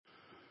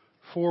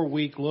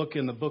4-week look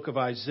in the book of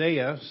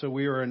Isaiah. So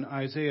we are in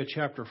Isaiah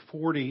chapter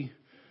 40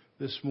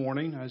 this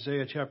morning.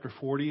 Isaiah chapter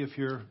 40. If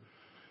you're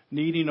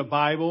needing a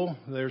Bible,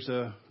 there's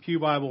a pew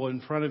Bible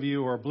in front of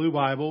you or a blue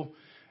Bible,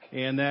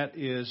 and that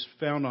is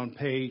found on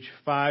page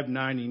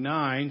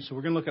 599. So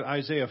we're going to look at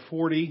Isaiah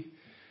 40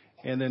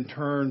 and then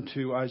turn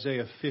to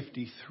Isaiah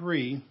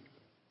 53.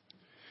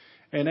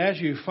 And as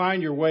you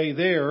find your way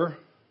there,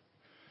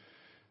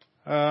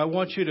 I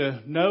want you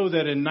to know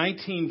that in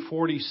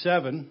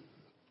 1947,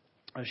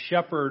 a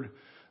shepherd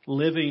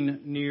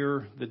living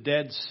near the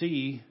Dead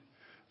Sea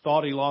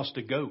thought he lost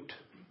a goat.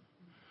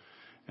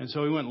 And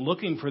so he went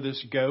looking for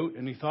this goat,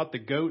 and he thought the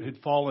goat had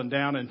fallen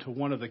down into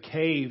one of the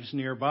caves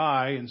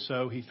nearby. And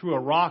so he threw a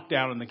rock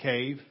down in the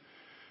cave,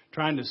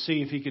 trying to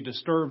see if he could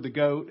disturb the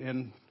goat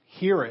and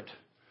hear it.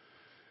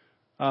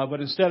 But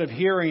instead of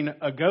hearing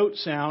a goat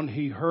sound,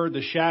 he heard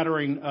the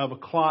shattering of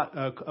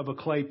a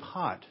clay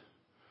pot.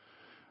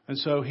 And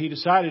so he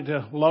decided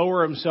to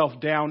lower himself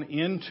down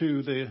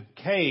into the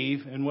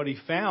cave, and what he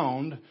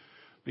found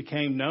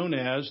became known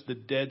as the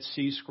Dead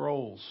Sea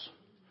Scrolls.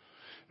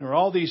 There were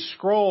all these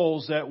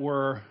scrolls that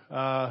were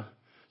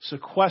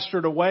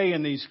sequestered away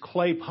in these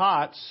clay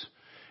pots,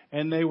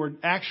 and they were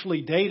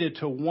actually dated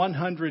to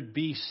 100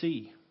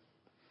 BC.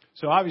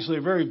 So obviously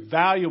a very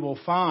valuable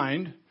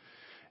find.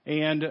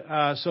 And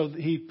so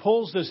he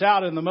pulls this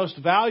out, and the most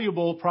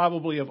valuable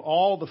probably of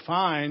all the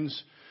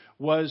finds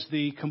was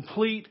the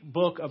complete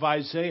book of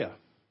Isaiah.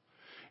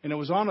 And it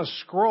was on a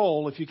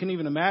scroll, if you can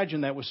even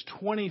imagine, that was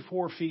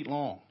 24 feet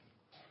long.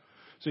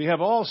 So you have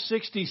all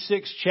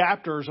 66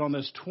 chapters on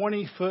this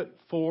 24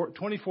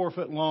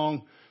 foot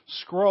long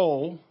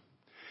scroll.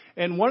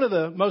 And one of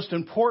the most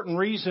important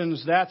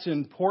reasons that's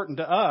important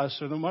to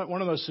us, or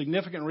one of the most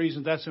significant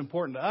reasons that's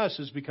important to us,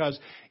 is because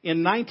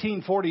in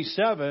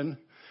 1947,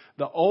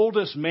 the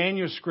oldest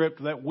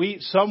manuscript that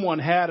someone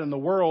had in the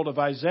world of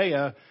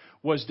Isaiah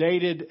was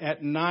dated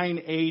at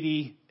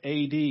 980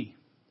 AD.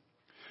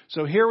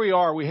 So here we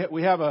are.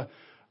 We have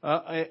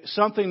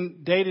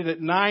something dated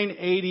at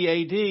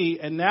 980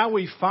 AD, and now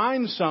we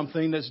find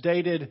something that's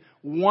dated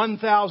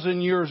 1,000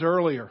 years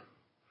earlier.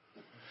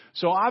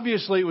 So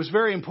obviously it was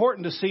very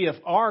important to see if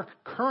our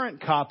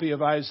current copy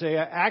of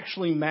Isaiah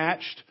actually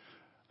matched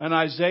an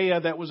Isaiah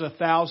that was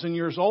 1,000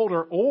 years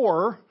older,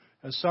 or,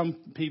 as some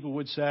people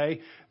would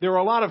say, there were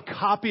a lot of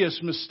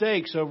copyist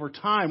mistakes over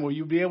time. Well,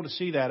 you'll be able to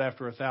see that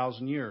after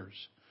 1,000 years.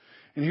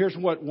 And here's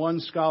what one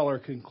scholar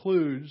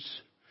concludes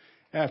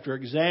after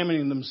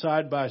examining them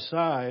side by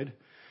side.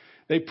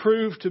 They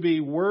prove to be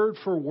word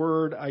for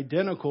word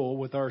identical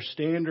with our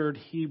standard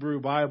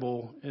Hebrew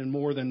Bible in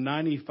more than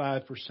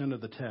 95%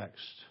 of the text.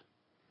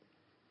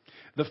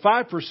 The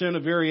 5%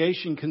 of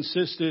variation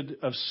consisted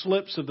of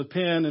slips of the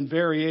pen and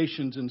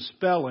variations in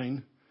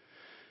spelling.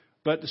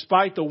 But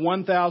despite the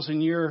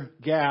 1,000-year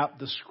gap,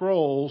 the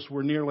scrolls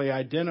were nearly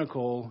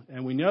identical,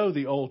 and we know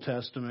the Old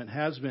Testament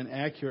has been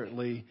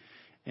accurately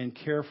and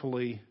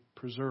carefully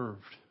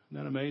preserved.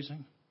 Isn't that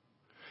amazing?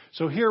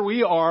 So here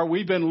we are.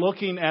 We've been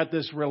looking at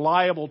this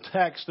reliable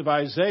text of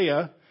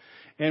Isaiah,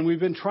 and we've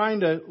been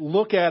trying to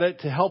look at it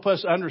to help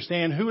us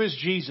understand who is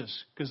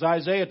Jesus, because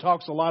Isaiah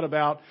talks a lot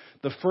about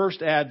the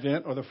first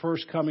advent or the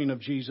first coming of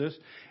Jesus.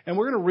 And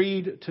we're going to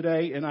read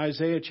today in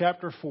Isaiah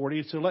chapter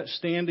 40. So let's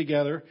stand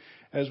together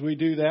as we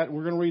do that.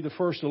 We're going to read the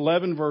first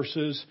 11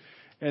 verses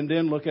and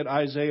then look at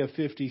Isaiah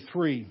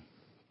 53.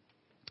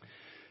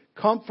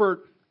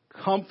 Comfort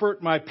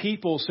my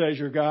people, says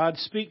your God.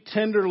 Speak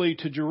tenderly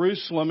to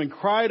Jerusalem and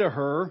cry to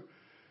her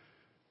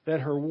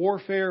that her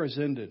warfare is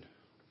ended,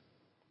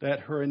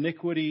 that her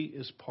iniquity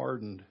is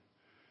pardoned,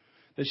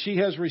 that she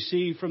has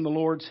received from the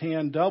Lord's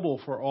hand double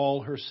for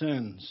all her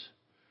sins.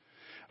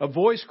 A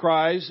voice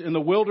cries, in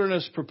the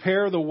wilderness,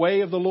 prepare the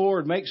way of the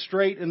Lord. Make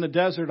straight in the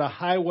desert a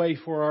highway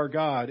for our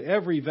God.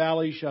 Every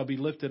valley shall be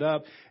lifted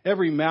up.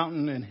 Every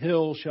mountain and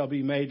hill shall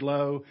be made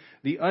low.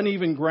 The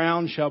uneven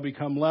ground shall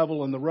become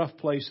level, and the rough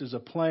places a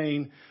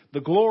plain.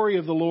 The glory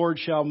of the Lord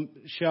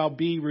shall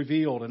be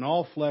revealed, and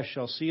all flesh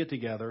shall see it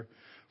together.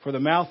 For the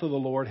mouth of the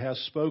Lord has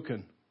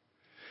spoken.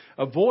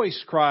 A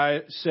voice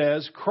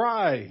says,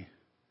 cry.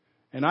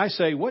 And I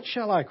say, what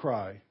shall I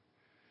cry?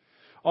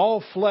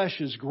 All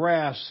flesh is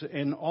grass,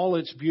 and all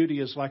its beauty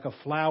is like a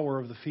flower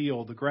of the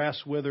field. The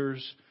grass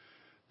withers,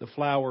 the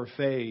flower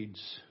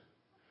fades.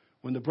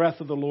 When the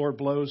breath of the Lord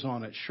blows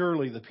on it,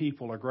 surely the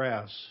people are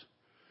grass.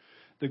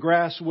 The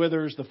grass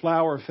withers, the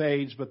flower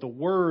fades, but the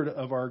word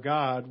of our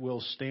God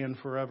will stand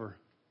forever.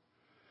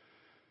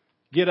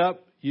 Get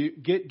up,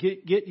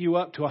 get you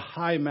up to a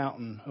high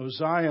mountain, O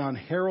Zion,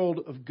 herald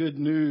of good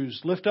news.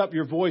 Lift up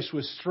your voice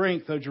with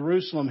strength, O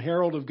Jerusalem,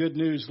 herald of good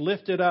news.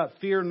 Lift it up,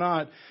 fear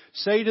not.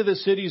 Say to the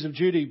cities of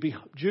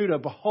Judah,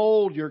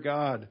 behold your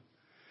God.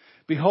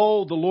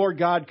 Behold, the Lord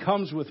God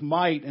comes with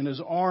might, and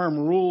his arm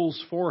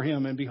rules for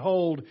him. And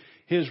behold,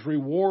 his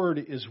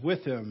reward is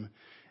with him,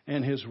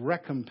 and his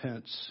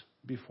recompense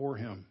before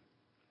him.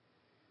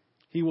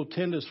 He will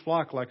tend his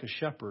flock like a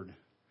shepherd.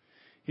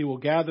 He will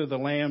gather the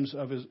lambs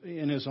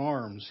in his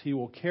arms. He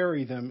will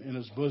carry them in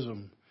his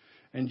bosom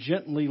and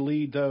gently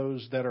lead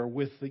those that are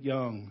with the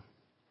young.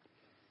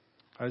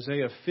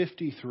 Isaiah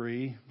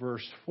 53,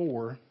 verse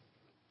 4.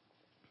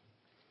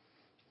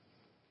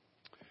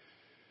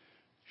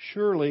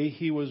 Surely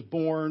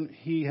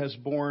he has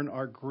borne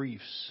our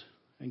griefs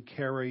and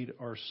carried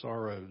our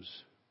sorrows.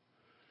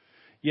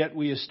 Yet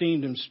we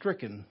esteemed him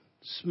stricken,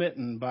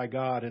 smitten by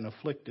God and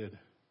afflicted.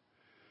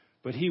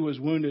 But he was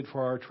wounded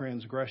for our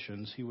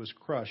transgressions. He was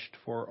crushed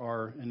for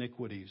our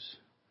iniquities.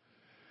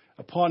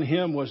 Upon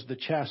him was the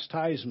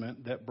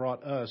chastisement that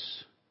brought us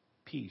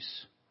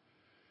peace.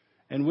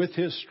 And with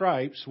his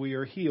stripes we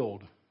are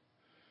healed.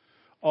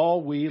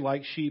 All we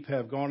like sheep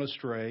have gone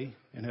astray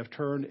and have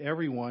turned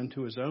everyone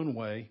to his own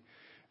way.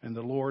 And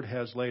the Lord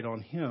has laid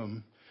on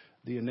him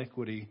the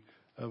iniquity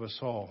of us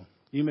all.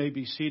 You may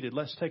be seated.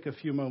 Let's take a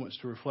few moments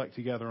to reflect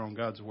together on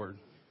God's word.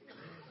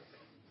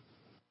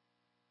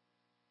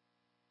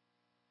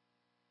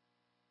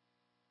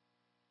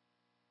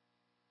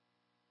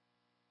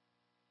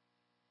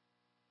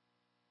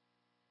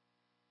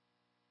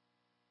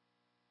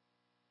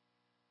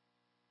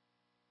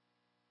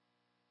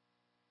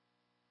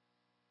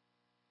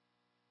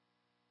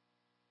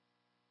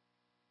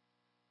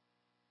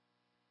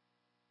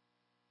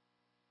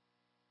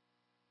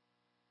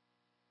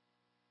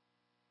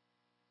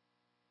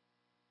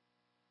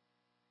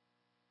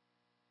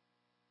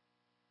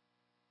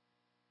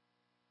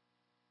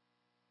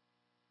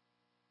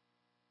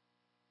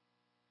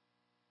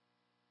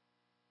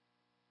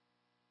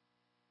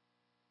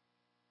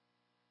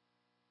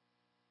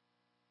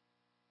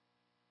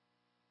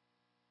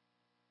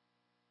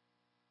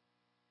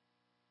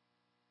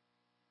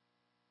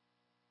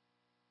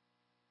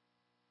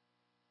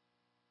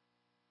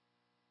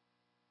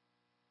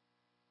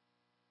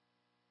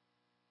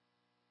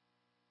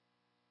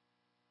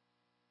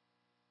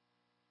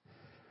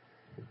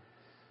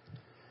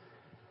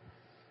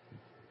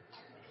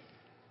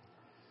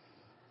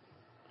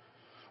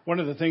 One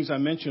of the things I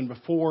mentioned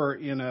before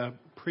in a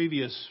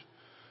previous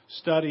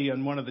study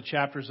in one of the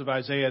chapters of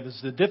Isaiah,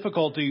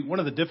 one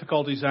of the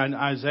difficulties in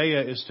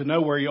Isaiah is to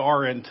know where you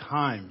are in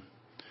time.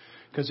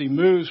 Because he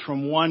moves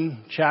from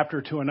one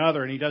chapter to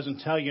another and he doesn't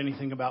tell you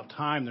anything about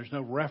time. There's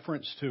no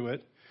reference to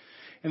it.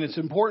 And it's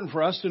important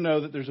for us to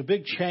know that there's a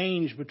big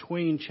change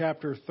between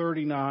chapter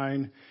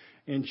 39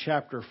 and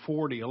chapter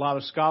 40. A lot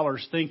of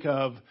scholars think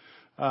of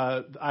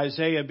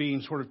Isaiah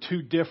being sort of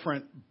two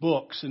different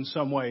books in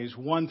some ways,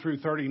 1 through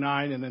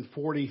 39 and then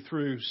 40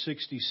 through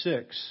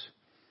 66.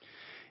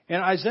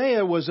 And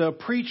Isaiah was a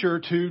preacher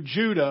to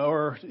Judah,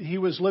 or he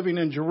was living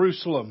in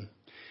Jerusalem.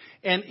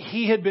 And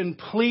he had been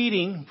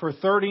pleading for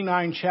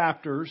 39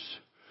 chapters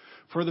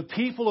for the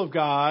people of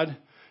God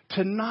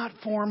to not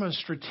form a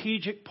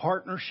strategic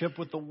partnership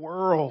with the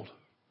world.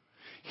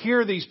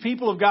 Here, these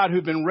people of God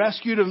who've been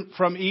rescued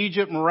from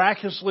Egypt,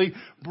 miraculously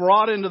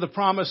brought into the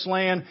promised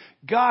land.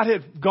 God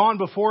had gone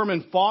before them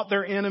and fought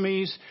their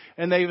enemies,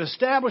 and they've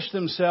established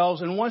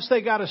themselves. And once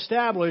they got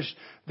established,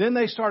 then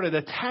they started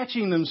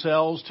attaching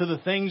themselves to the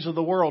things of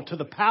the world, to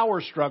the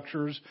power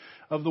structures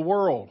of the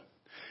world.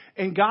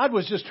 And God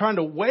was just trying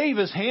to wave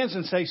his hands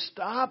and say,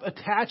 stop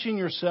attaching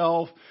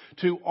yourself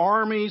to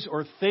armies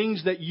or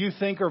things that you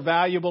think are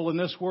valuable in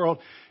this world.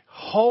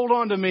 Hold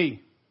on to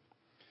me.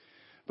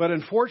 But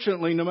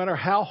unfortunately, no matter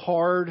how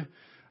hard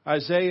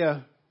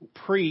Isaiah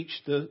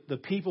preached, the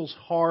people's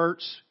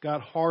hearts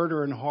got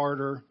harder and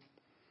harder.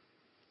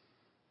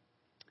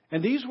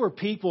 And these were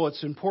people,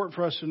 it's important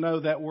for us to know,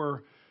 that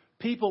were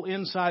people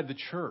inside the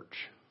church.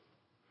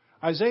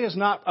 Isaiah is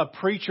not a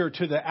preacher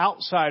to the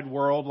outside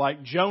world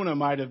like Jonah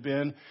might have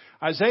been.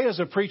 Isaiah is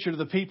a preacher to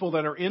the people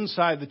that are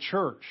inside the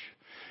church.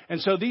 And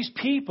so these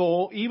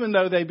people, even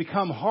though they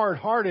become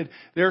hard-hearted,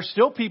 there are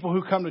still people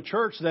who come to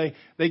church. They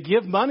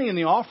give money in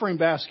the offering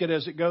basket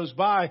as it goes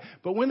by.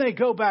 But when they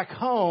go back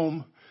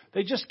home,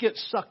 they just get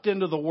sucked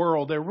into the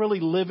world. They're really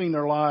living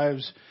their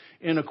lives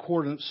in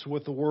accordance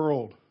with the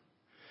world.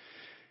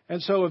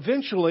 And so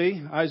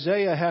eventually,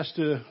 Isaiah has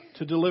to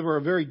deliver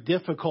a very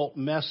difficult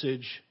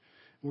message.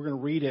 We're going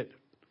to read it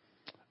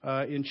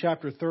in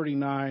chapter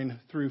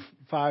 39 through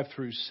 5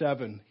 through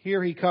 7.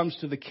 Here he comes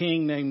to the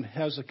king named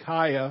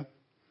Hezekiah.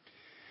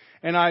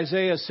 And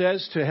Isaiah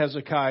says to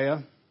Hezekiah,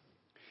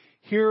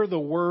 hear the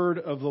word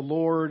of the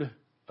Lord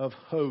of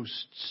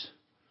hosts.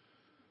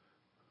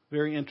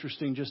 Very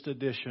interesting, just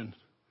addition.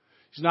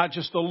 He's not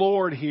just the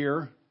Lord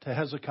here to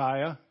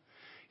Hezekiah.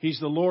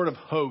 He's the Lord of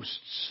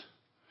hosts.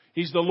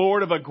 He's the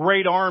Lord of a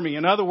great army.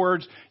 In other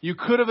words, you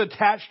could have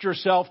attached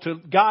yourself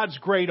to God's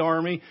great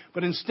army,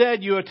 but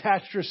instead you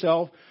attached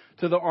yourself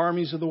to the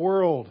armies of the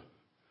world.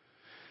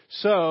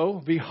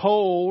 So,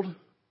 behold,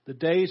 the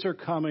days are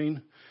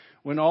coming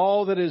when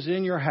all that is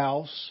in your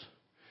house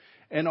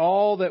and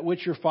all that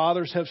which your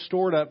fathers have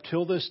stored up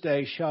till this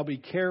day shall be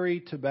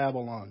carried to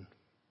Babylon.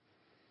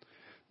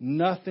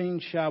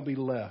 Nothing shall be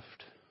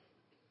left,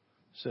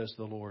 says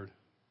the Lord.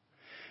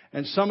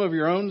 And some of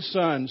your own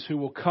sons who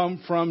will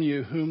come from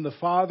you, whom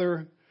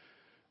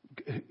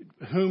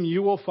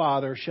you will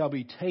father, shall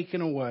be taken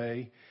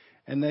away,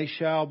 and they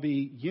shall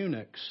be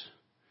eunuchs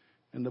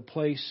in the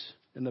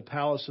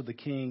palace of the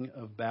king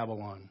of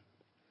Babylon.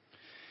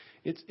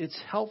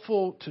 it's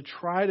helpful to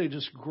try to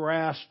just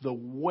grasp the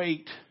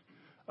weight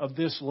of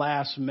this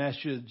last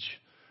message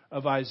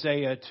of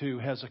Isaiah to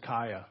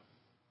Hezekiah.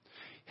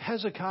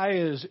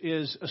 Hezekiah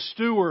is a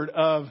steward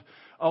of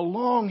a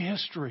long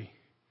history.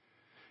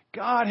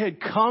 God had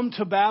come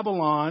to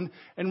Babylon,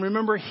 and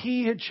remember,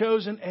 he had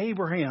chosen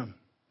Abraham.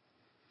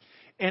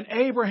 And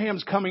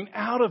Abraham's coming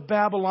out of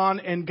Babylon,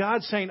 and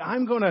God's saying,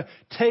 I'm going to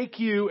take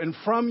you, and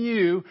from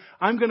you,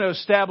 I'm going to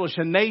establish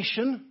a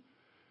nation.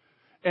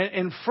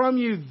 And from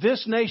you,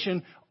 this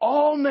nation,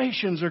 all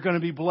nations are going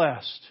to be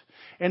blessed.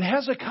 And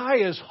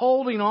Hezekiah is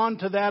holding on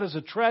to that as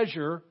a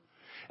treasure.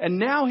 And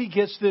now he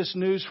gets this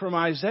news from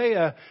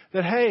Isaiah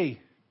that, hey,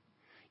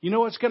 you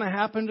know what's going to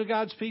happen to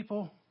God's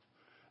people?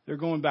 They're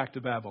going back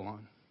to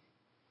Babylon.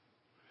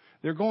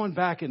 They're going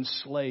back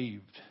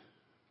enslaved.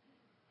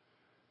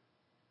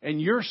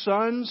 And your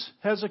sons,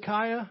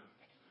 Hezekiah,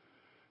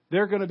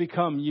 they're going to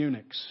become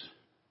eunuchs.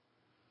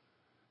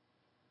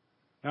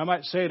 Now, I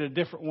might say it a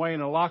different way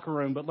in a locker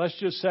room, but let's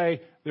just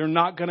say they're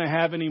not going to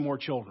have any more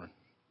children.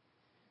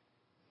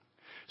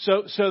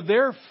 So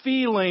they're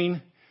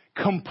feeling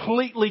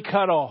completely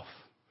cut off.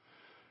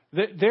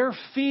 They're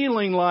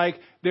feeling like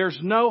there's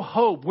no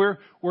hope.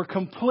 We're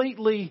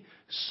completely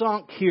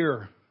sunk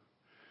here.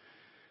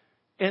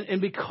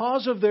 And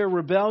because of their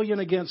rebellion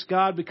against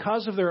God,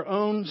 because of their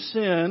own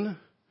sin,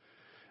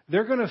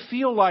 they're going to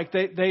feel like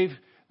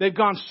they've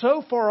gone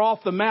so far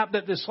off the map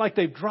that it's like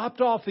they've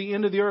dropped off the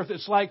end of the earth.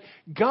 It's like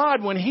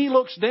God, when He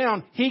looks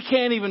down, He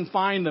can't even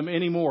find them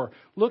anymore.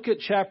 Look at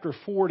chapter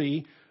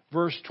 40,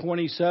 verse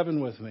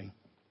 27 with me.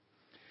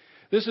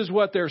 This is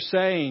what they're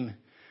saying.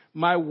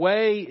 My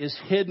way is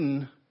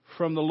hidden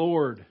from the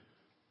Lord.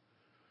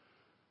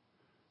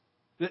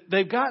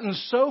 They've gotten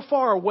so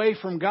far away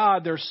from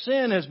God. Their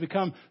sin has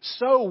become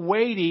so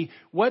weighty.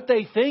 What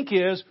they think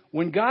is,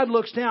 when God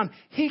looks down,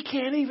 He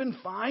can't even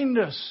find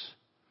us.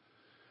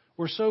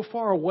 We're so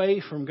far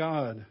away from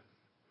God.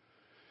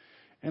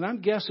 And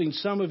I'm guessing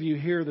some of you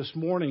here this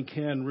morning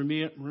can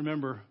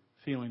remember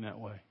feeling that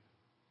way.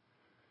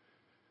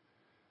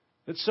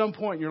 At some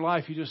point in your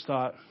life, you just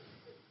thought,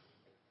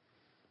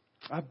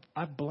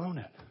 I've blown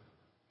it.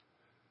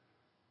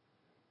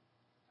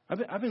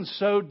 I've been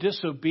so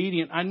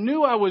disobedient. I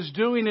knew I was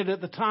doing it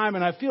at the time,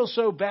 and I feel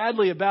so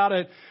badly about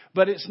it,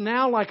 but it's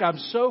now like I'm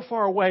so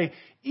far away,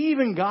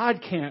 even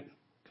God can't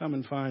come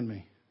and find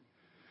me.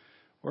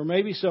 Or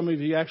maybe some of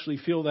you actually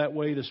feel that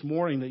way this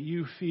morning, that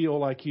you feel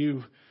like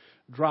you've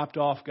dropped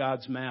off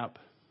God's map.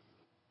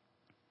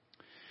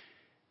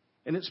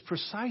 And it's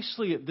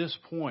precisely at this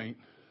point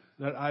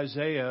that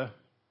Isaiah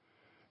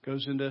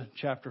goes into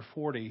chapter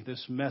 40,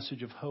 this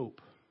message of hope.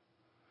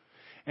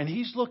 And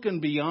he's looking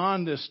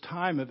beyond this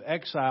time of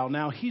exile.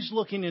 Now he's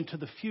looking into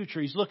the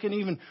future. He's looking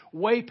even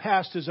way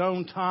past his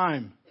own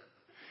time.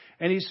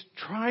 And he's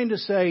trying to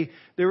say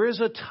there is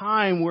a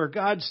time where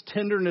God's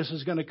tenderness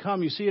is going to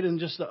come. You see it in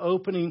just the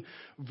opening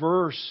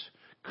verse.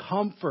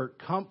 Comfort,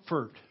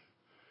 comfort.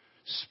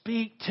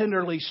 Speak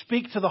tenderly.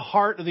 Speak to the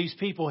heart of these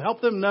people.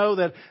 Help them know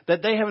that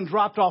they haven't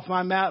dropped off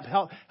my map.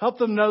 Help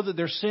them know that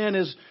their sin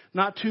is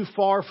not too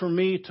far for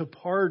me to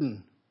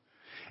pardon.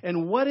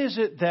 And what is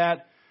it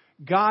that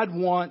God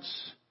wants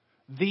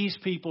these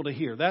people to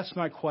hear? That's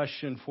my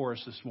question for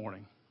us this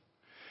morning.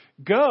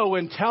 Go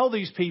and tell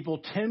these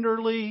people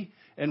tenderly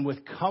and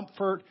with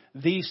comfort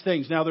these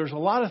things. Now, there's a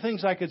lot of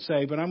things I could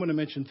say, but I'm going to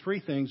mention three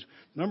things.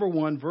 Number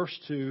 1, verse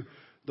 2,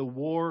 the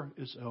war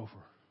is over.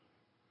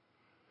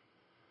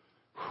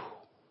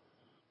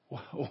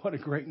 What a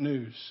great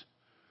news.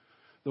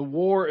 The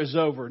war is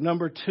over.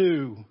 Number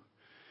 2,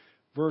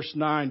 verse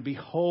 9,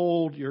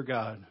 behold your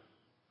God.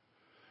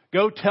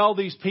 Go tell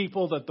these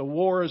people that the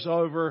war is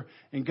over,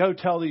 and go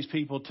tell these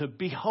people to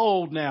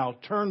behold now,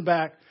 turn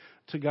back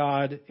to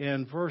God.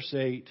 And verse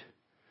 8,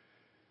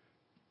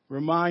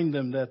 remind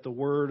them that the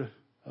word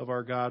of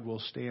our God will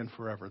stand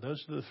forever.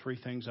 Those are the three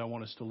things I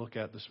want us to look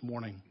at this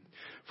morning.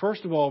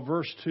 First of all,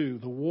 verse 2,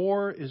 the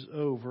war is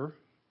over.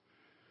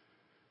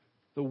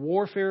 The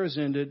warfare is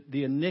ended.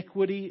 The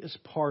iniquity is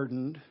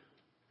pardoned.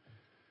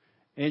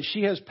 And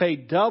she has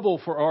paid double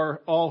for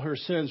all her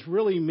sins.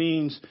 Really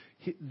means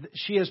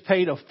she has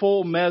paid a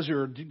full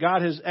measure.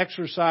 God has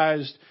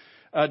exercised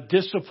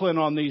discipline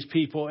on these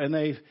people, and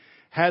they've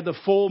had the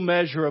full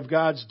measure of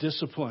God's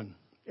discipline.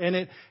 And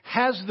it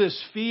has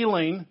this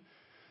feeling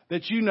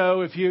that, you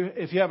know, if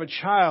you have a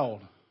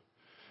child,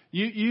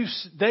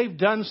 they've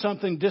done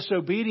something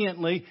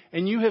disobediently,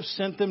 and you have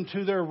sent them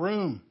to their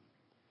room.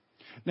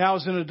 Now,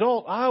 as an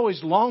adult, I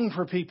always long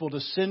for people to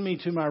send me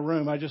to my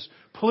room.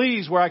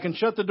 Please, where I can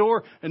shut the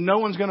door and no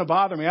one's going to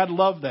bother me. I'd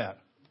love that.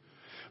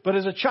 But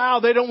as a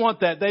child, they don't want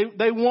that.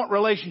 They want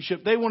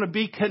relationship. They want to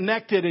be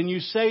connected. And you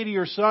say to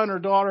your son or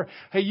daughter,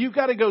 hey, you've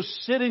got to go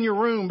sit in your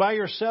room by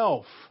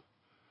yourself.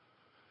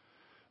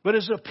 But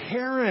as a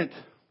parent,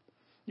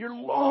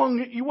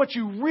 what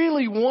you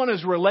really want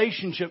is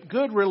relationship,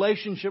 good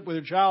relationship with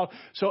your child.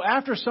 So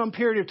after some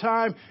period of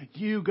time,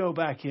 you go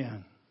back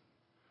in.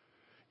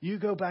 You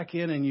go back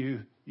in and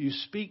you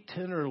speak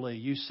tenderly.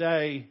 You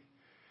say,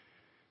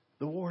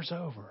 the war's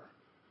over.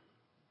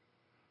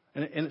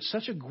 And it's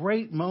such a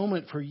great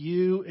moment for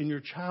you and your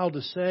child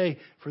to say,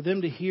 for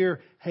them to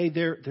hear, hey,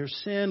 their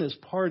sin is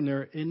pardoned,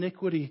 their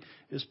iniquity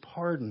is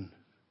pardoned.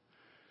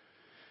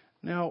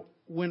 Now,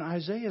 when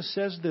Isaiah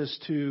says this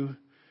to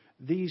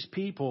these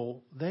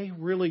people, they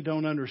really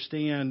don't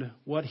understand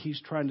what he's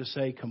trying to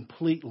say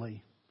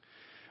completely.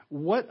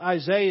 What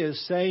Isaiah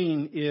is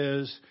saying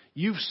is,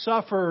 you've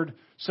suffered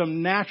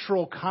some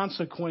natural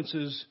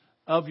consequences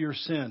of your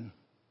sin.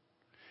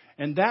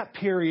 And that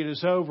period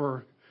is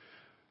over.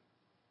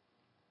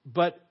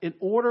 But in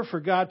order for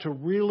God to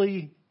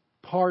really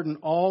pardon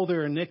all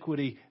their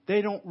iniquity,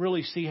 they don't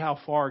really see how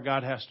far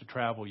God has to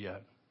travel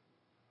yet.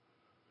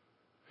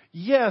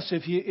 Yes,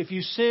 if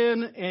you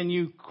sin and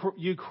you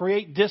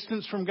create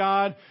distance from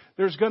God,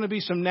 there's going to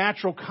be some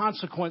natural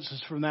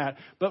consequences from that.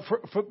 But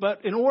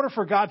but in order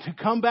for God to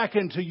come back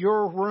into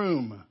your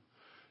room,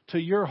 to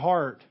your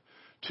heart,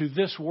 to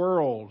this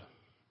world,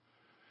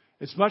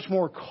 it's much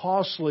more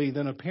costly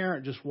than a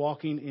parent just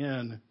walking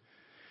in.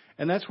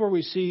 And that's where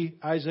we see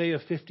Isaiah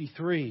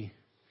 53.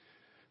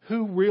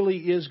 Who really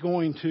is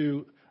going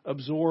to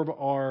absorb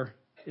our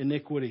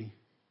iniquity?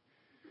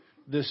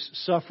 This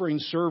suffering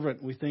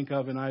servant we think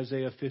of in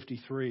Isaiah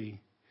 53.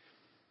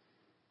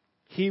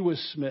 He was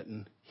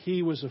smitten.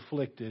 He was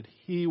afflicted.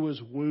 He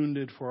was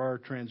wounded for our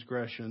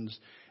transgressions.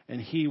 And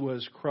He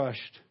was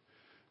crushed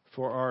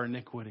for our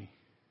iniquity.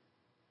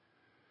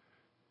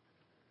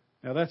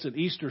 Now that's an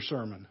Easter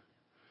sermon.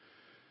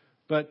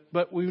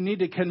 But we need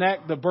to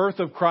connect the birth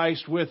of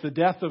Christ with the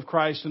death of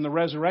Christ and the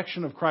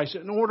resurrection of Christ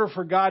in order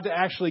for God to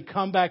actually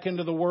come back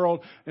into the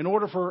world, in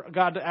order for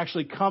God to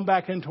actually come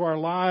back into our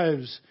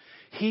lives.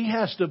 He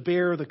has to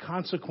bear the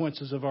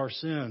consequences of our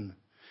sin.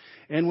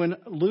 And when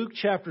Luke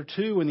chapter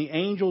 2, when the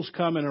angels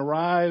come and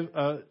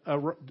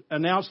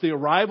announce the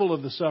arrival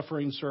of the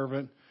suffering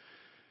servant,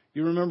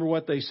 you remember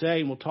what they say,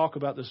 and we'll talk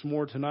about this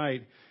more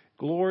tonight.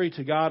 Glory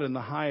to God in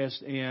the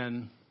highest,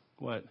 and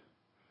what?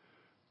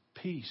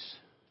 Peace.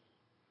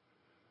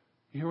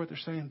 You hear what they're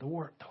saying? The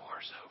war's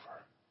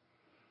over.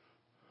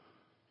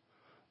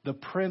 The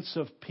Prince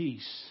of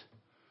Peace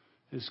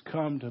has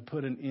come to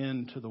put an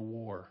end to the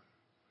war.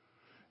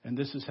 And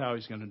this is how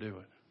He's going to do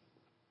it.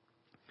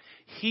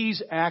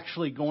 He's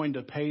actually going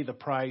to pay the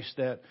price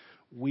that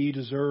we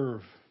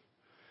deserve.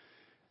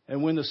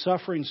 And when the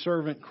suffering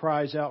servant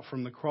cries out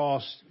from the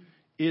cross,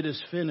 it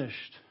is finished.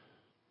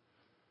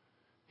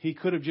 He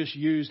could have just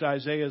used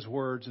Isaiah's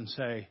words and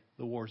say,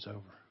 the war's over.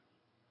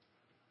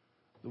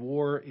 The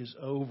war is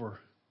over.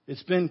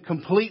 It's been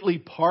completely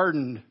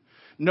pardoned.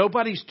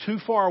 Nobody's too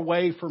far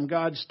away from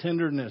God's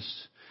tenderness.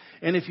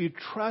 And if you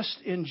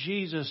trust in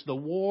Jesus, the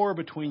war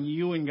between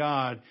you and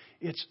God,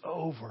 it's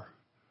over.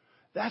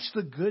 That's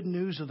the good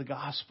news of the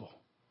gospel.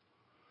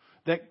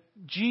 That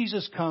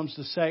Jesus comes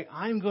to say,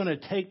 I'm going to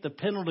take the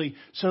penalty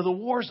so the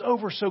war's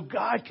over, so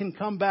God can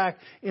come back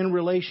in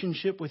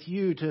relationship with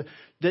you,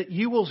 that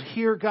you will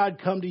hear God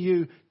come to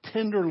you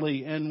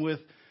tenderly and with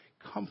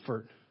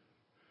comfort.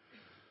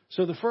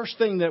 So the first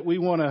thing that we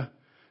want to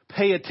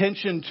pay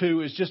attention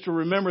to is just to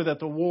remember that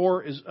the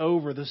war is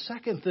over. The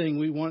second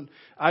thing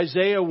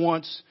Isaiah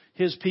wants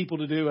his people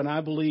to do, and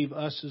I believe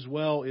us as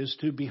well, is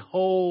to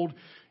behold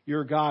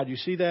your God. You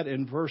see that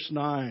in verse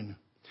 9.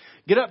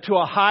 Get up to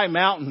a high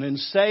mountain and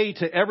say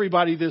to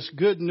everybody this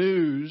good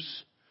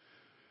news.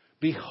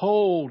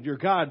 Behold your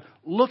God.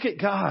 Look at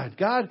God.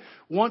 God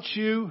wants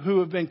you who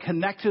have been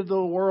connected to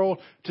the world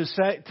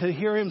to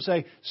hear Him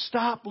say,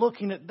 stop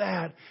looking at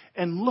that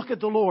and look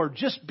at the Lord.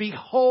 Just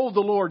behold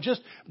the Lord.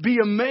 Just be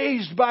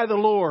amazed by the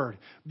Lord.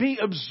 Be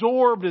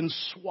absorbed and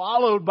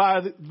swallowed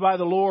by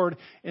the Lord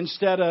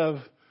instead of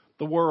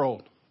the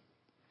world.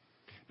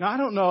 Now, I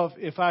don't know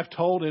if I've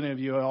told any of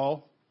you at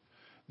all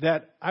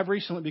that I've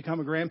recently become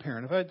a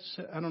grandparent.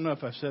 I don't know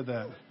if I've said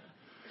that.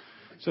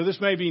 So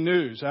this may be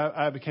news.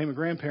 I became a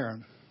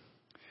grandparent.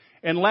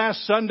 And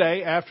last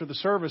Sunday after the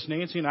service,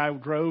 Nancy and I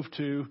drove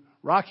to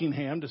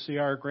Rockingham to see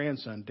our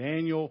grandson,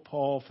 Daniel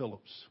Paul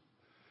Phillips.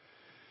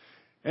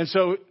 And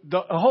so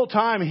the whole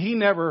time he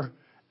never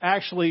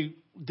actually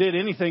did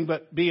anything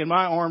but be in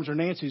my arms or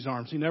Nancy's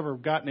arms. He never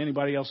got in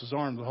anybody else's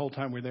arms the whole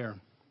time we were there.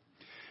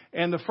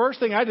 And the first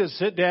thing I did is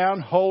sit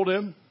down, hold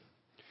him.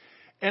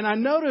 And I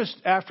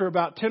noticed after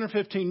about 10 or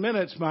 15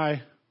 minutes,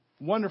 my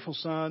wonderful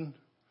son,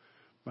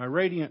 my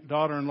radiant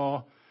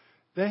daughter-in-law,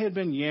 they had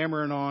been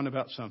yammering on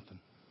about something.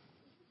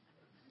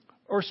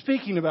 Or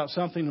speaking about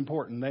something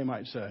important, they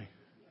might say.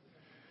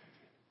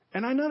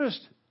 And I noticed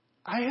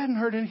I hadn't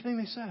heard anything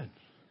they said.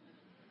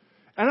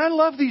 And I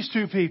love these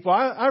two people.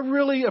 I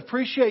really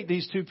appreciate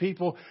these two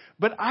people.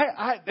 But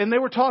and they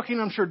were talking,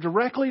 I'm sure,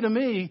 directly to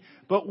me.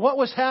 But what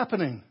was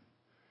happening?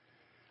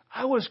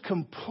 I was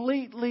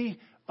completely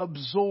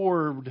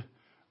absorbed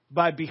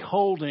by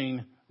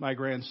beholding my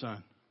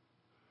grandson.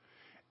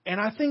 And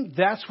I think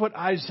that's what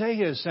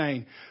Isaiah is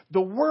saying.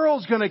 The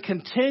world's going to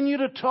continue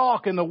to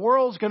talk and the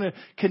world's going to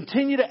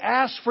continue to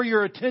ask for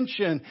your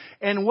attention.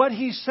 And what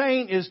he's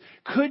saying is,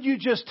 could you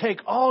just take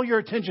all your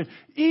attention,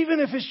 even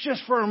if it's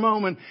just for a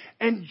moment,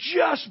 and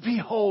just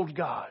behold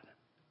God?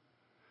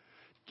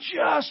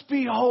 Just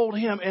behold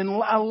Him and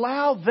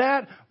allow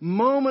that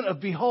moment of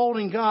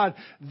beholding God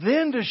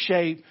then to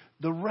shape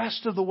the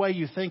rest of the way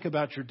you think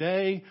about your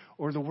day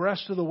or the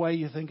rest of the way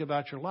you think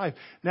about your life.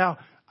 Now,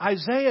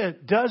 Isaiah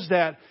does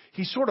that.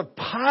 He sort of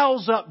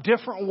piles up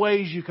different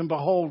ways you can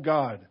behold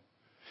God.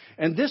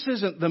 And this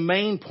isn't the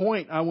main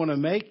point I want to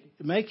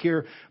make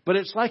here, but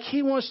it's like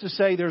he wants to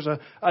say there's a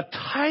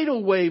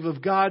tidal wave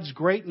of God's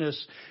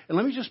greatness. And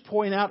let me just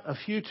point out a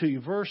few to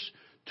you. Verse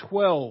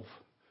 12.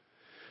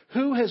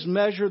 Who has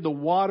measured the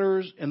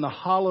waters in the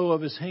hollow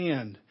of His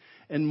hand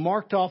and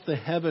marked off the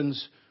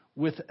heavens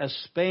with a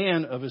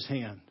span of His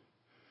hand?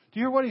 Do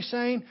you hear what he's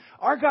saying?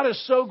 Our God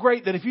is so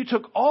great that if you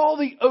took all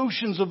the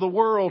oceans of the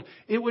world,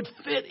 it would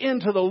fit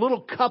into the little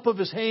cup of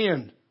His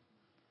hand.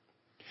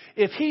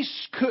 If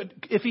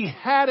He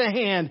had a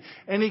hand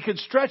and He could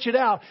stretch it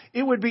out,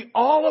 it would be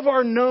all of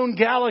our known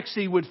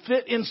galaxy would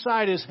fit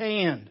inside His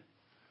hand.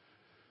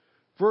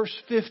 Verse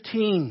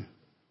 15.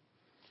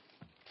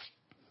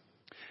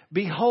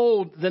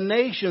 Behold, the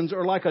nations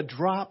are like a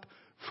drop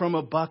from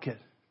a bucket.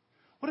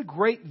 What a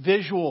great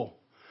visual.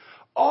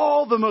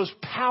 All the most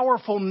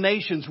powerful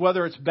nations,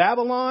 whether it's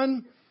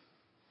Babylon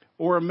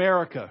or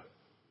America,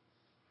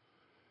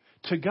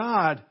 to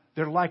God,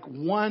 they're like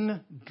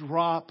one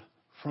drop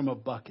from a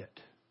bucket.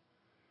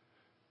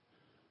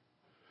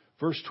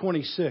 Verse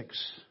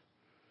 26.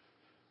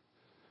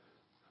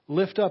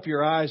 Lift up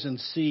your eyes and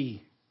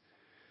see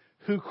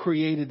who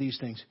created these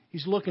things.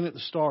 He's looking at the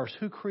stars.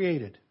 Who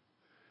created?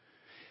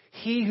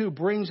 He who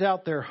brings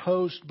out their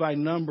host by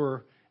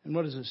number. And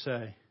what does it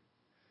say?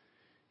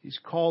 He's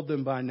called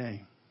them by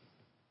name.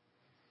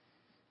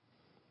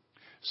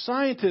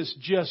 Scientists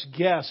just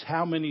guess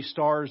how many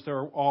stars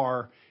there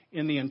are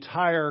in the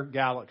entire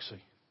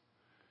galaxy.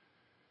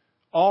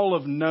 All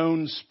of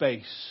known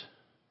space.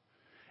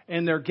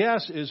 And their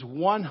guess is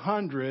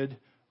 100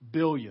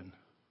 billion.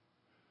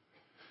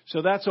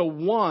 So that's a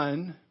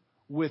 1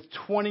 with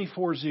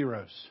 24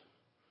 zeros.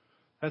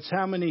 That's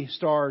how many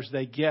stars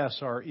they guess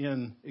are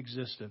in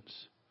existence.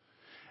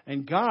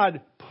 And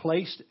God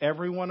placed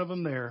every one of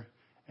them there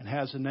and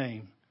has a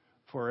name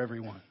for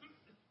everyone.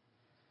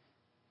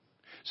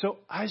 So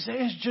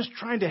Isaiah is just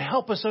trying to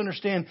help us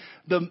understand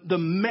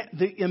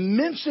the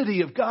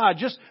immensity of God.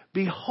 Just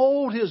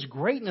behold His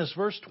greatness.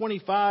 Verse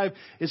 25,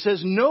 it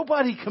says,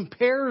 nobody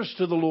compares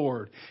to the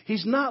Lord.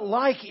 He's not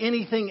like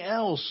anything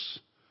else.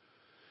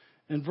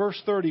 In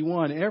verse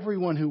 31,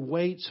 everyone who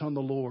waits on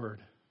the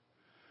Lord,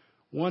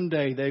 one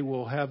day they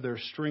will have their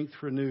strength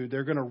renewed.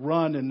 They're going to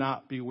run and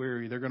not be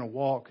weary. They're going to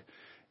walk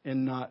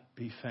and not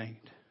be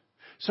faint.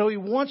 So he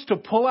wants to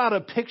pull out a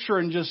picture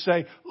and just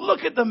say, look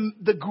at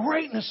the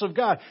greatness of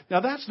God.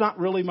 Now, that's not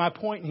really my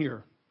point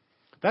here.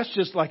 That's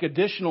just like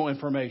additional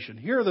information.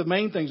 Here are the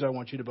main things I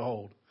want you to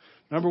behold.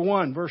 Number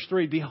 1, verse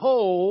 3,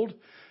 behold,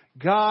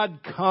 God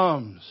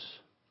comes.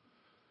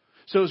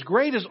 So as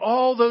great as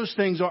all those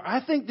things are,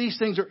 I think these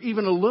things are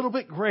even a little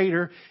bit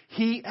greater.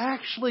 He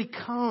actually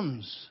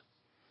comes.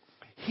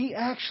 He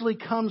actually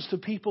comes to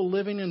people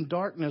living in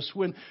darkness.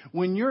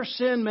 When your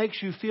sin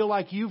makes you feel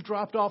like you've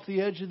dropped off the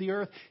edge of the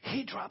earth,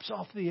 He drops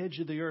off the edge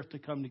of the earth to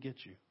come to get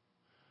you.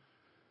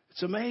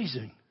 It's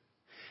amazing.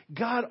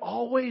 God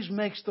always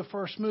makes the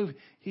first move.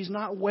 He's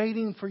not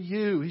waiting for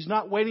you. He's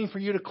not waiting for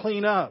you to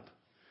clean up.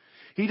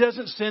 He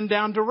doesn't send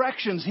down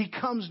directions. He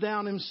comes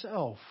down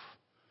Himself.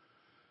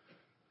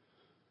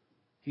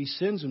 He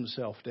sends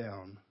Himself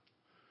down.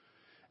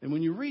 And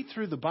when you read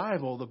through the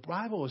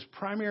Bible is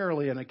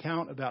primarily an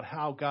account about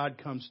how God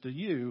comes to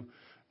you,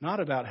 not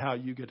about how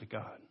you get to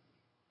God.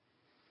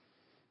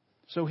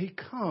 So He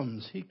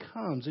comes.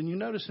 And you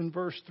notice in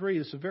verse 3,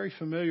 it's a very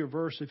familiar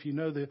verse if you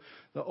know the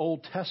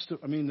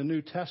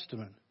New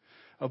Testament.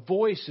 A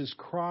voice is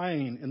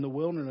crying in the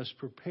wilderness,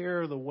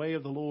 prepare the way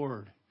of the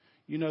Lord.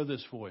 You know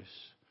this voice.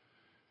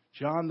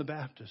 John the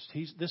Baptist.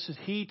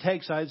 He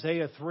takes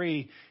Isaiah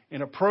 3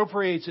 and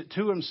appropriates it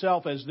to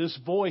himself as this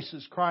voice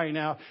is crying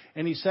out.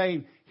 And he's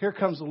saying, here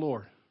comes the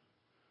Lord.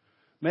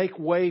 Make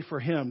way for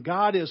Him.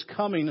 God is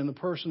coming in the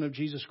person of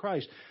Jesus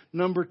Christ.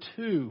 Number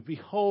 2,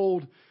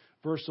 behold,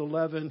 verse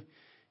 11,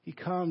 He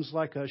comes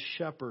like a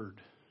shepherd.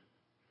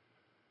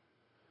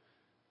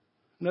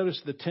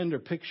 Notice the tender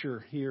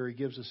picture here He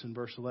gives us in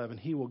verse 11.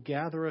 He will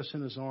gather us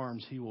in His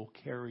arms. He will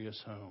carry us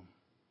home.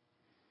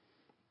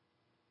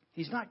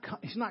 He's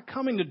not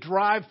coming to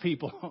drive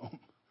people home.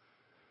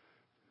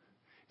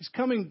 He's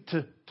coming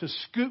to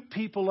scoop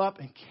people up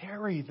and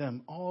carry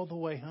them all the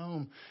way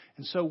home.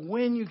 And so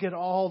when you get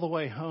all the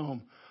way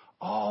home,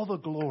 all the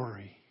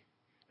glory,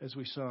 as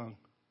we sung,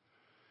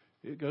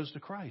 it goes to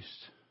Christ.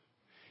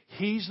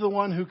 He's the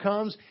one who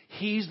comes.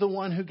 He's the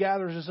one who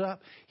gathers us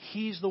up.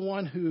 He's the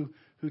one who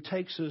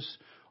takes us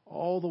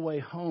all the way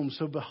home.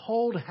 So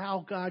behold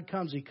how God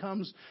comes. He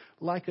comes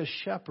like a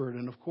shepherd.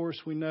 And of course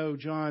we know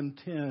John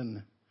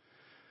 10.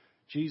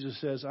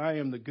 Jesus says, I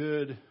am the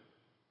good,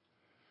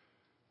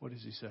 what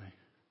does He say?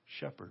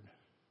 Shepherd.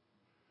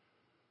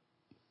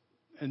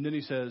 And then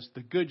He says,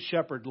 the good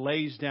shepherd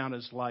lays down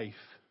his life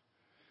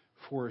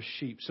for his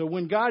sheep. So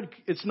when God,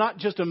 it's not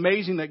just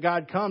amazing that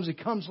God comes. He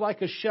comes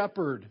like a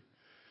shepherd.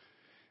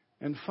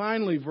 And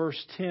finally,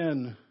 verse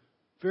 10,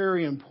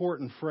 very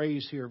important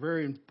phrase here,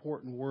 very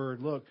important word.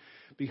 Look,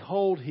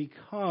 behold, he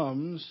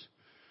comes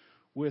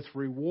with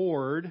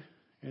reward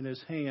in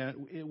his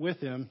hand, with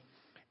him,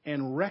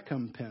 and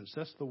recompense.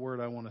 That's the word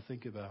I want to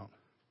think about.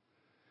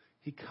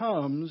 He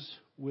comes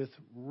with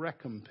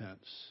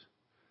recompense.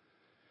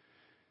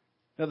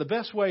 Now, the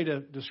best way to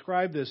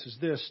describe this is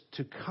this: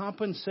 to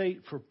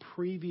compensate for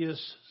previous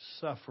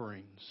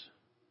sufferings.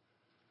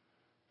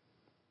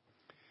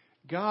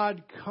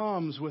 God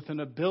comes with an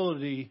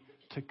ability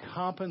to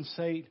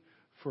compensate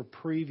for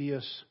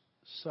previous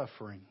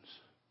sufferings.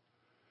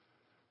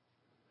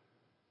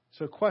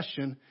 So,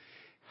 question: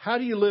 how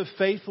do you live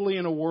faithfully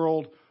in a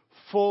world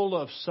full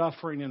of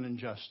suffering and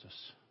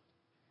injustice?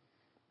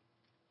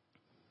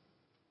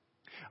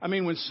 I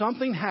mean, when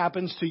something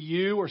happens to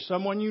you or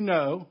someone you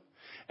know,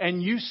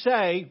 and you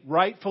say,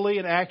 rightfully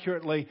and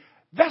accurately,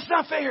 that's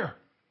not fair.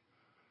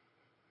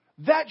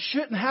 That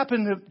shouldn't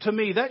happen to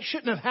me. That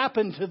shouldn't have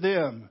happened to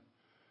them.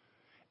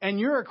 And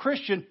you're a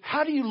Christian,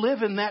 how do you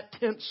live in that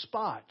tense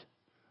spot?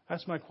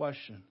 That's my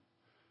question.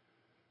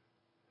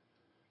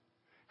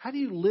 How do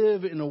you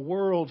live in a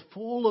world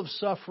full of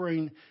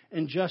suffering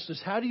and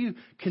injustice? How do you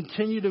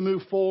continue to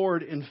move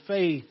forward in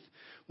faith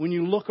when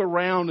you look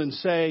around and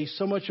say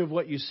so much of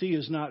what you see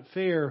is not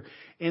fair?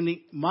 And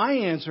my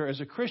answer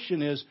as a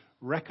Christian is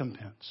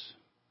recompense.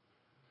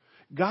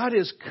 God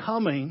is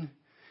coming,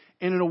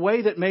 and in a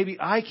way that maybe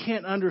I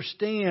can't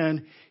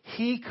understand,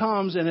 He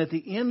comes, and at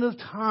the end of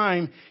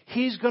time,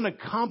 He's going to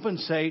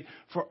compensate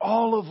for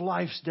all of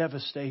life's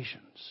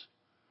devastations.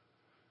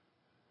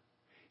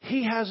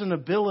 He has an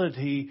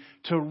ability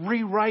to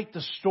rewrite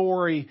the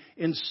story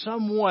in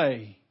some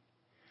way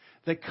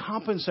that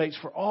compensates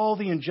for all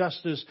the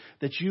injustice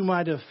that you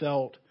might have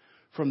felt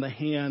from the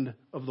hand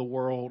of the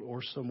world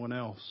or someone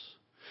else.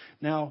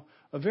 Now,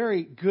 a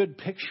very good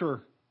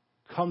picture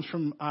comes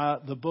from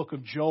the book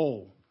of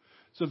Joel.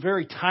 It's a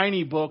very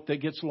tiny book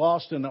that gets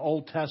lost in the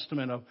Old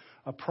Testament of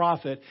a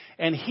prophet.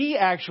 And he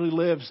actually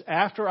lives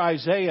after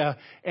Isaiah,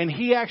 and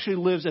he actually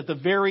lives at the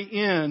very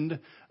end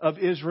of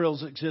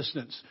Israel's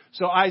existence.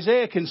 So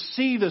Isaiah can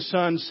see the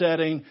sun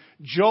setting.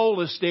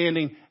 Joel is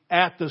standing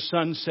at the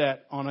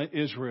sunset on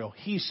Israel.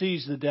 He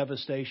sees the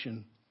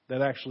devastation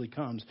that actually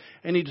comes.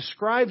 And he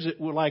describes it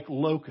like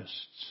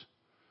locusts.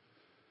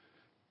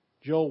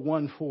 Joel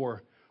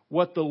 1:4.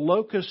 What the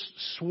locust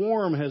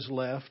swarm has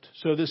left,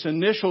 so this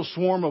initial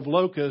swarm of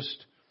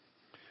locusts,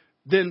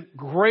 then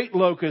great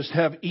locusts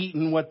have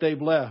eaten what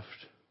they've left.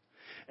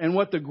 And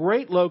what the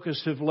great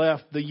locusts have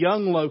left, the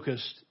young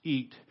locusts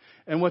eat.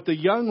 And what the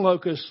young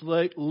locusts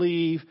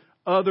leave,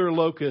 other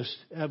locusts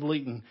have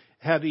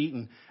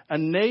eaten. A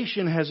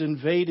nation has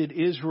invaded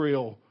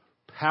Israel,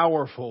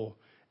 powerful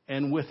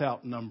and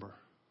without number.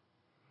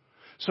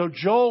 So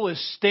Joel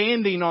is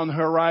standing on the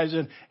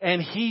horizon,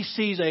 and he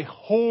sees a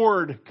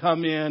horde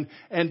come in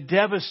and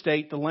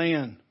devastate the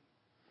land.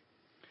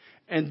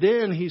 And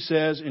then he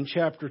says in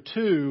chapter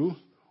 2,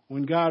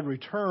 when God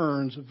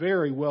returns, a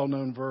very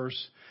well-known verse,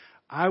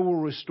 I will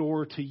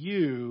restore to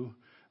you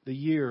the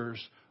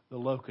years the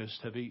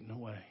locusts have eaten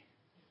away.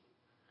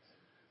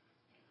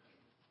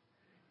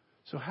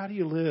 So how do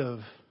you live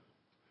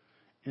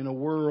in a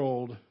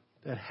world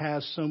that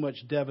has so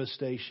much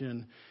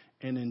devastation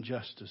and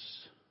injustice?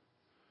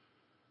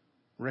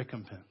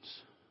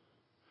 Recompense.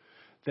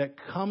 That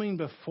coming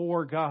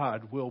before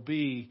God will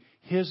be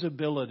His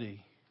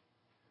ability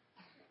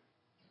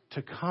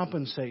to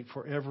compensate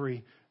for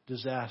every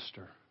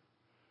disaster.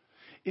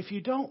 If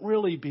you don't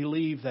really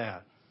believe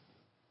that,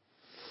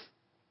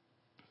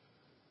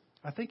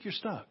 I think you're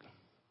stuck.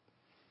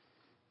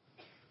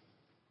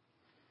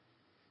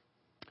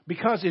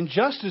 Because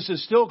injustice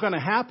is still going to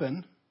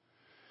happen,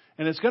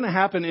 and it's going to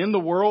happen in the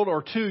world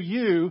or to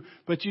you,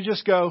 but you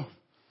just go,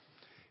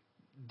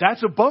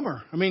 that's a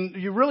bummer. I mean,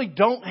 you really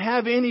don't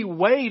have any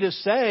way to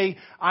say,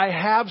 I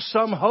have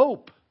some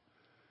hope.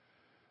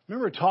 I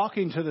remember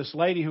talking to this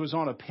lady who was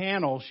on a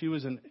panel. She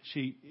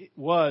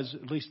was,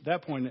 at least at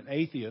that point, an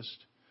atheist.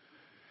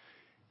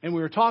 And we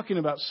were talking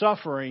about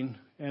suffering,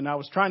 and I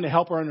was trying to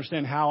help her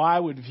understand how I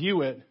would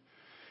view it.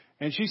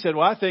 And she said,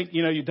 well, I think,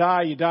 you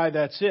die,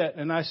 that's it.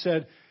 And I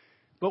said,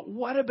 but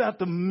what about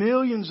the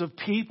millions of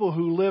people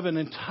who live an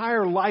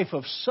entire life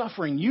of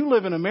suffering? You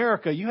live in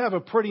America. You have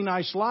a pretty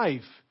nice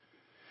life.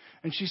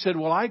 And she said,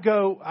 well, I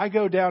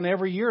go down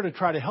every year to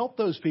try to help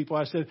those people.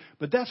 I said,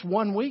 but that's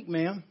 1 week,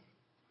 ma'am.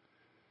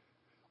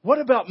 What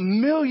about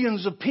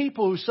millions of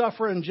people who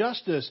suffer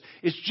injustice?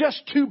 It's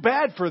just too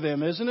bad for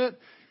them, isn't it?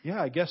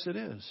 Yeah, I guess it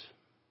is.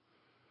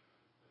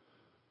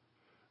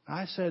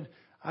 I said,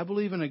 I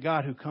believe in a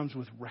God who comes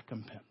with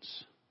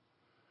recompense.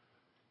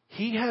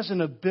 He has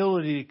an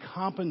ability to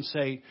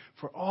compensate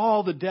for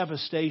all the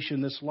devastation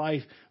this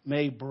life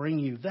may bring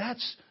you.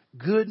 That's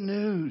good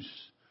news.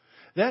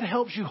 That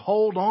helps you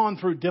hold on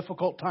through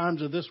difficult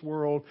times of this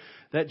world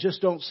that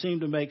just don't seem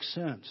to make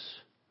sense.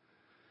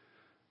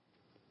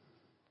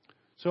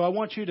 So I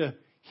want you to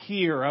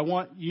hear, I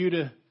want you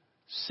to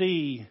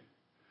see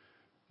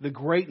the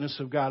greatness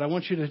of God. I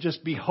want you to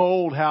just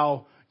behold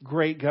how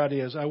great God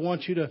is. I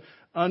want you to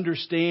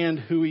understand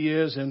who He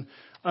is and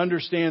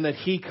understand that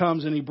He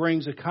comes and He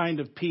brings a kind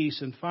of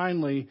peace. And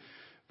finally,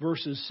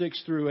 verses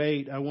 6 through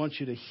 8, I want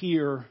you to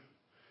hear,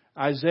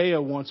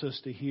 Isaiah wants us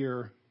to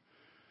hear,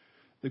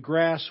 the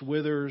grass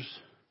withers,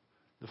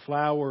 the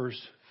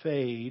flowers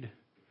fade,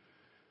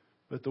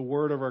 but the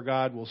word of our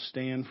God will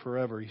stand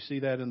forever. You see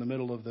that in the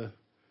middle of the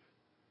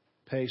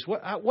page.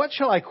 What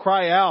shall I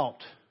cry out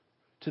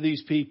to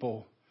these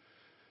people?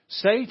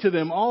 Say to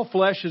them, all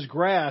flesh is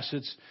grass.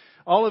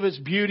 All of its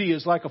beauty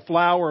is like a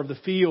flower of the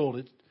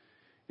field.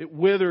 It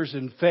withers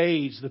and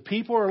fades. The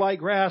people are like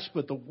grass,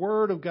 but the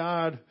word of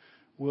God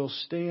will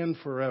stand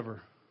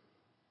forever.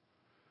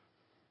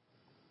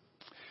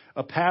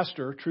 A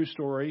pastor, true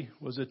story,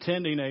 was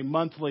attending a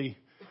monthly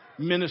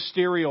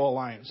ministerial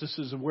alliance. This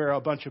is where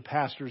a bunch of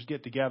pastors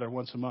get together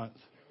once a month.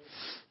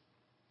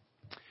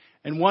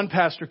 And one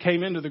pastor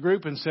came into the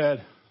group and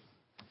said,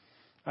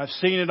 I've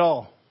seen it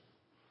all.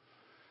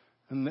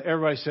 And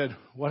everybody said,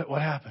 what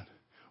happened?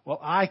 Well,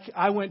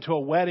 I went to a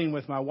wedding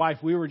with my wife.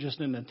 We were just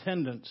in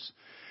attendance.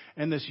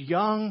 And this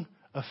young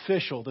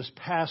official, this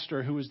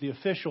pastor who was the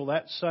official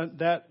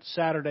that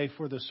Saturday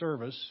for the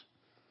service,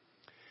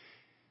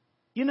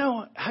 you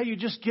know how you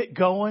just get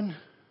going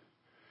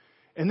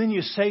and then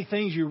you say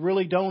things you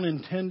really don't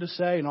intend to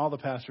say? And all the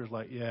pastors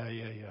like, yeah.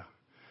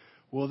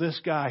 Well,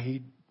 this guy,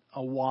 he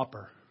a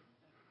whopper.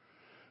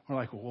 We're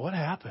like, well, what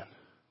happened?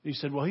 He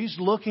said, well, he's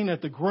looking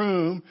at the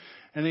groom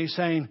and he's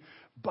saying,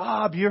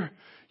 Bob,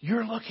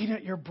 you're looking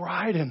at your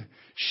bride and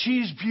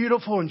she's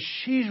beautiful and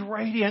she's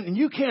radiant and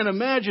you can't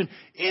imagine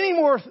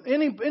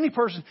any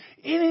person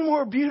any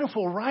more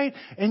beautiful, right?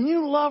 And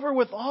you love her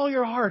with all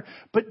your heart.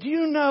 But do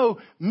you know,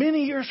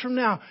 many years from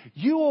now,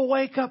 you will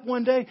wake up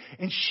one day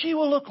and she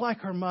will look like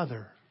her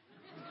mother.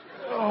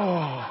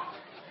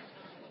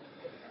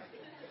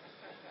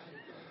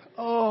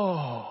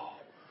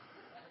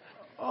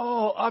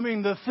 I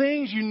mean, the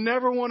things you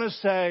never want to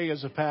say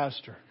as a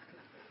pastor.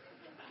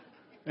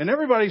 And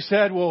everybody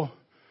said, well,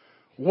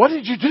 what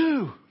did you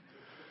do?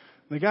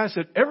 And the guy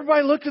said,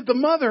 everybody looked at the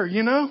mother,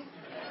 you know.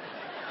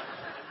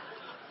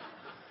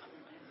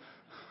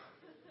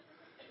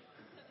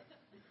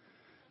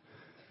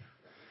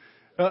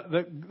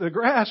 The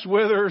grass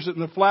withers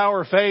and the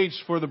flower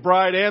fades for the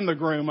bride and the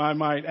groom, I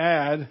might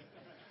add.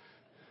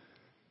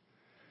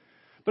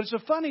 But it's a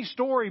funny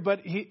story, but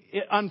he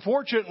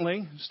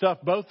unfortunately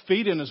stuffed both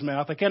feet in his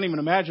mouth. I can't even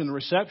imagine the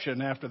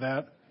reception after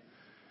that.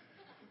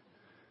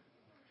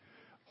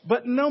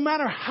 But no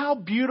matter how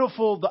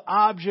beautiful the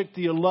object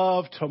that you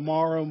love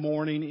tomorrow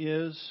morning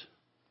is,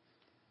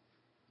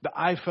 the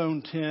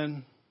iPhone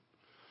 10,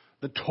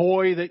 the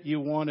toy that you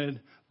wanted,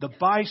 the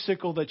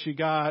bicycle that you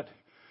got,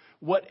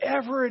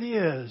 whatever it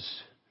is,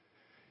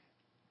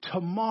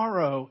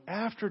 tomorrow,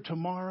 after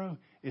tomorrow,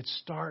 it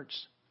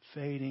starts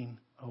fading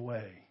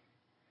away.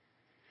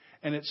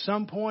 And at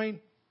some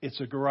point,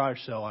 it's a garage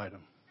sale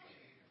item.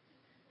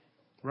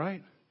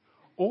 Right?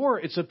 Or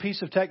it's a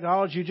piece of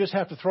technology you just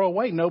have to throw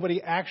away.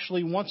 Nobody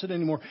actually wants it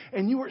anymore.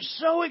 And you were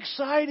so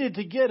excited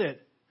to get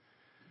it.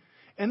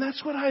 And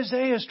that's what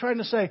Isaiah is trying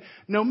to say.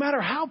 No matter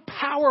how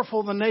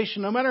powerful the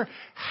nation, no matter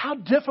how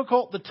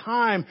difficult the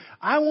time,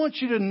 I want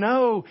you to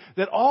know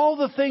that all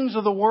the things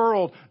of the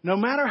world, no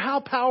matter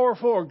how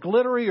powerful or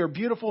glittery or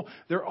beautiful,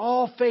 they're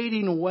all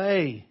fading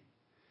away.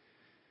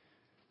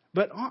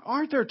 But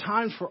aren't there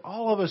times for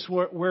all of us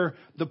where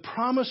the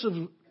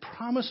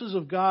promises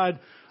of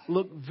God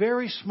look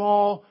very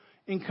small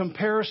in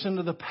comparison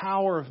to the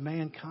power of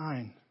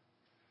mankind?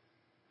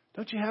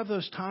 Don't you have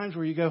those times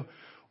where you go,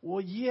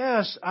 well,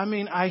 yes, I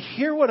mean, I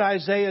hear what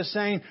Isaiah is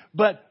saying,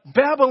 but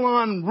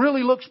Babylon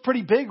really looks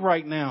pretty big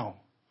right now.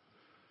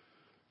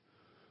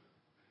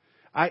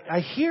 I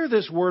hear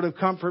this word of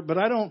comfort, but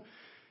I don't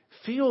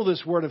feel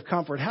this word of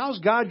comfort. How's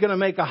God going to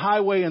make a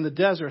highway in the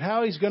desert?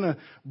 How He's going to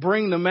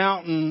bring the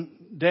mountain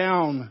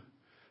down?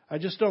 I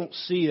just don't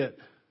see it.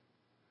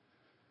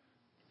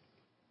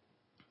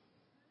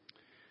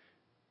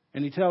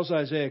 And He tells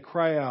Isaiah,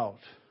 cry out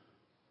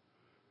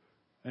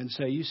and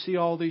say, you see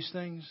all these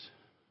things?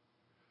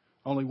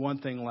 Only one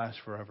thing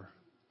lasts forever.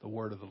 The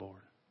word of the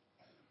Lord.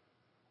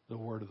 The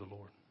word of the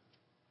Lord.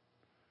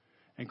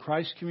 And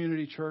Christ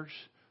Community Church,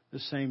 the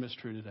same is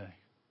true today.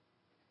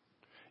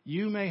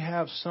 You may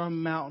have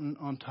some mountain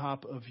on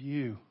top of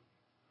you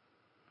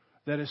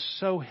that is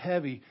so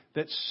heavy,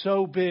 that's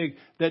so big,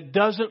 that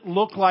doesn't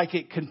look like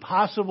it can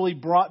possibly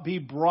be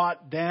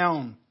brought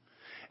down.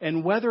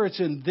 And whether it's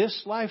in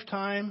this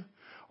lifetime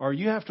or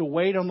you have to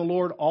wait on the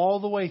Lord all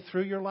the way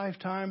through your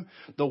lifetime,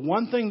 the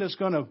one thing that's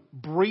going to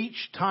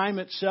breach time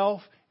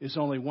itself is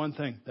only one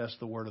thing. That's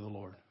the word of the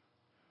Lord.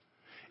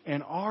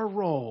 And our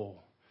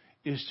role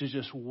is to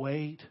just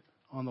wait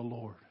on the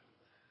Lord.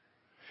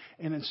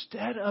 And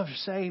instead of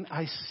saying,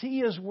 I see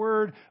His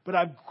word, but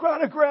I've got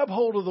to grab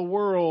hold of the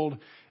world,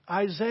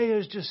 Isaiah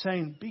is just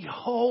saying,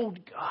 behold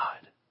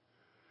God.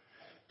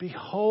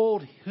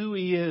 Behold who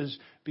He is.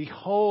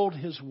 Behold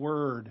His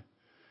word.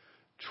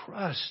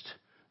 Trust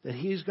that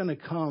He's going to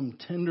come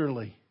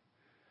tenderly.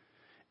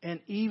 And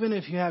even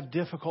if you have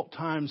difficult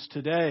times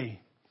today,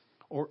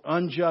 or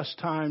unjust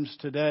times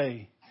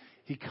today,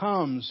 He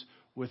comes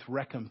with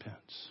recompense.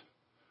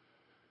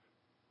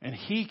 And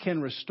He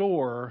can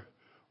restore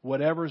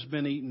whatever's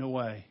been eaten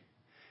away.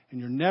 And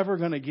you're never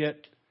going to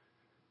get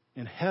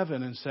in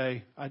heaven and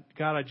say,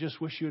 God, I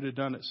just wish you would have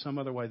done it some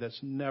other way. That's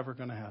never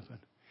going to happen.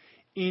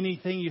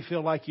 Anything you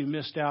feel like you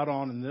missed out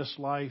on in this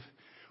life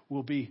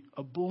will be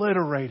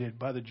obliterated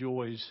by the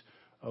joys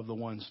of the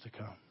ones to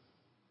come.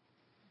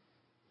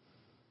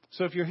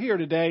 So if you're here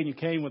today and you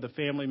came with a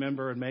family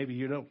member and maybe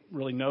you don't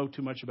really know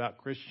too much about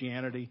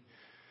Christianity,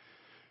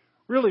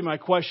 really my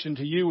question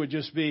to you would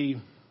just be,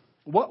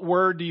 what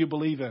word do you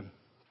believe in?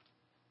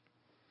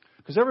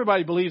 Because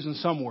everybody believes in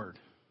some word.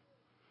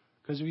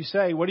 Because if you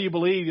say, what do you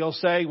believe? You'll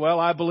say, well,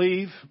 I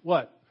believe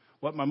what?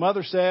 What my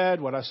mother said,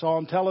 what I saw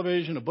on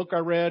television, a book I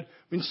read.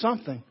 I mean,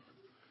 something.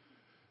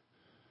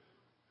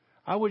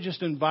 I would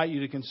just invite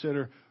you to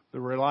consider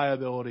the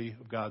reliability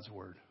of God's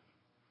Word.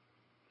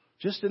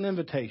 Just an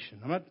invitation.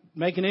 I'm not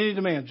making any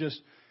demand, just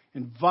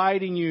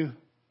inviting you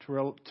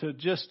to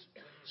just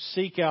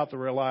seek out the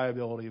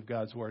reliability of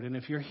God's Word. And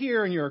if you're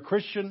here and you're a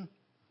Christian,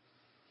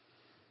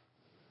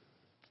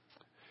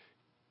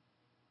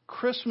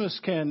 Christmas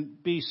can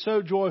be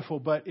so joyful,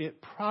 but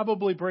it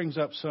probably brings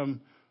up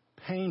some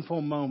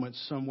painful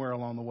moments somewhere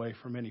along the way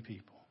for many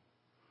people.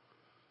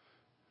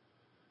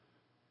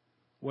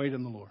 Wait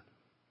in the Lord.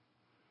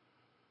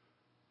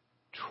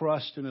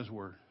 Trust in His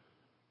Word.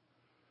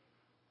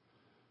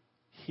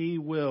 He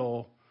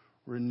will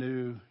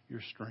renew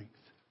your strength.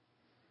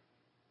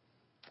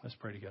 Let's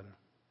pray together.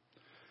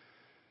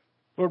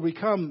 Lord, we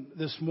come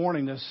this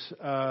morning, this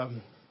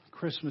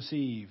Christmas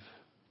Eve.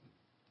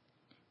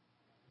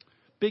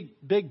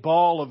 Big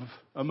ball of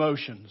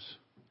emotions.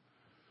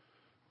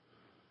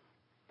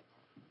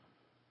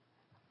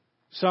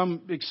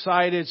 Some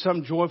excited,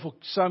 some joyful,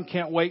 some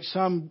can't wait,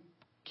 some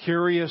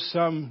curious,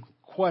 some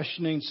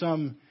questioning,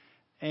 some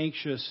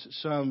anxious,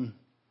 some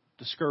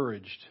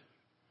discouraged.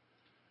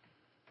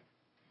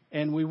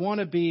 And we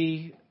want to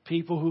be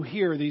people who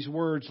hear these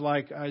words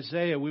like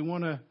Isaiah. We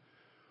want to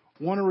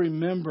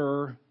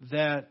remember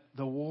that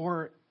the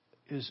war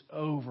is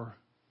over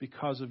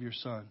because of your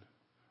Son.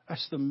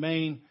 That's the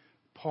main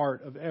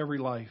part of every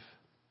life.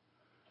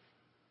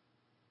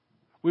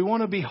 We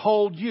want to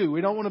behold you.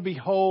 We don't want to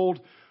behold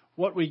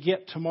what we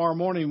get tomorrow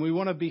morning. We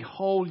want to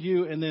behold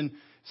you and then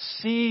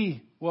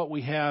see what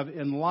we have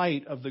in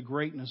light of the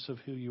greatness of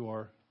who you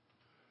are.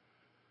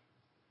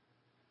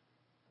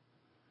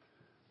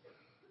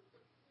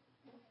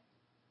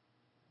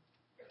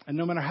 And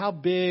no matter how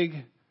big,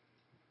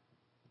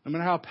 no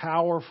matter how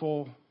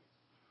powerful,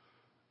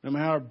 no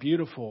matter how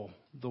beautiful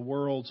the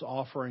world's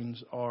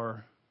offerings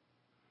are,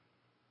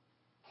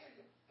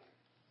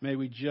 may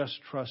we just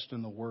trust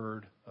in the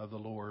word of the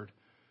Lord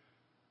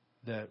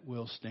that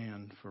will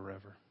stand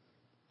forever.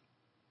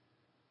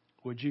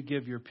 Would you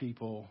give your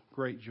people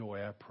great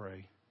joy, I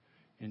pray.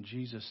 In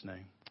Jesus'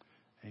 name,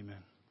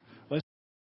 amen.